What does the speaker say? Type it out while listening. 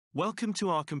Welcome to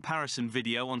our comparison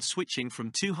video on switching from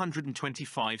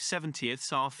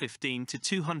 225/70ths R15 to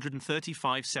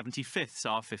 235/75ths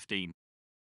R15.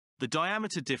 The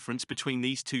diameter difference between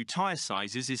these two tire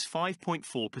sizes is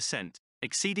 5.4%,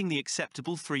 exceeding the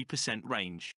acceptable 3%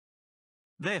 range.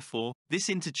 Therefore, this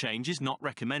interchange is not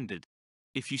recommended.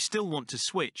 If you still want to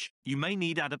switch, you may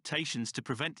need adaptations to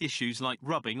prevent issues like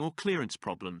rubbing or clearance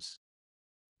problems.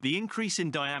 The increase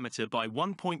in diameter by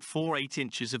 1.48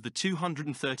 inches of the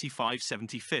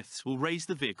 235/75ths will raise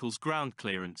the vehicle's ground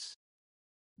clearance.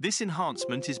 This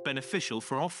enhancement is beneficial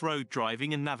for off-road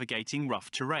driving and navigating rough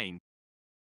terrain.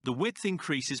 The width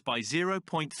increases by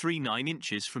 0.39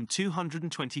 inches from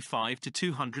 225 to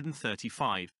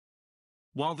 235.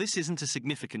 While this isn't a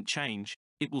significant change,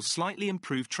 it will slightly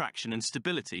improve traction and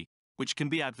stability, which can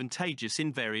be advantageous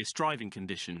in various driving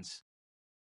conditions.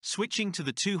 Switching to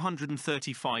the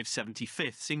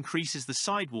 235/75ths increases the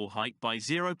sidewall height by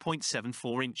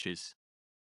 0.74 inches.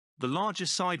 The larger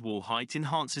sidewall height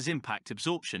enhances impact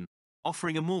absorption,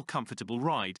 offering a more comfortable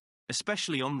ride,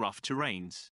 especially on rough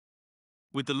terrains.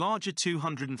 With the larger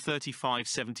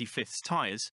 235/75ths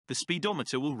tires, the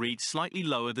speedometer will read slightly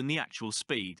lower than the actual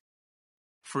speed.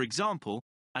 For example,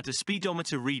 at a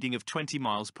speedometer reading of 20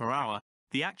 miles per hour,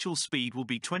 the actual speed will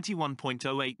be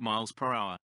 21.08 miles per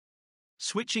hour.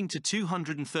 Switching to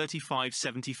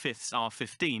 235/75ths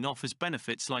R15 offers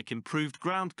benefits like improved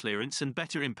ground clearance and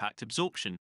better impact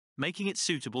absorption, making it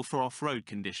suitable for off-road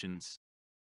conditions.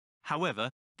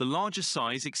 However, the larger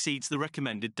size exceeds the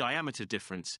recommended diameter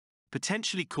difference,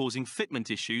 potentially causing fitment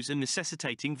issues and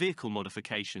necessitating vehicle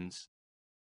modifications.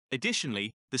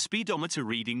 Additionally, the speedometer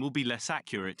reading will be less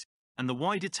accurate, and the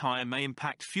wider tire may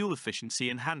impact fuel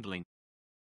efficiency and handling.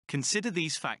 Consider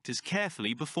these factors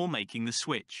carefully before making the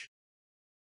switch.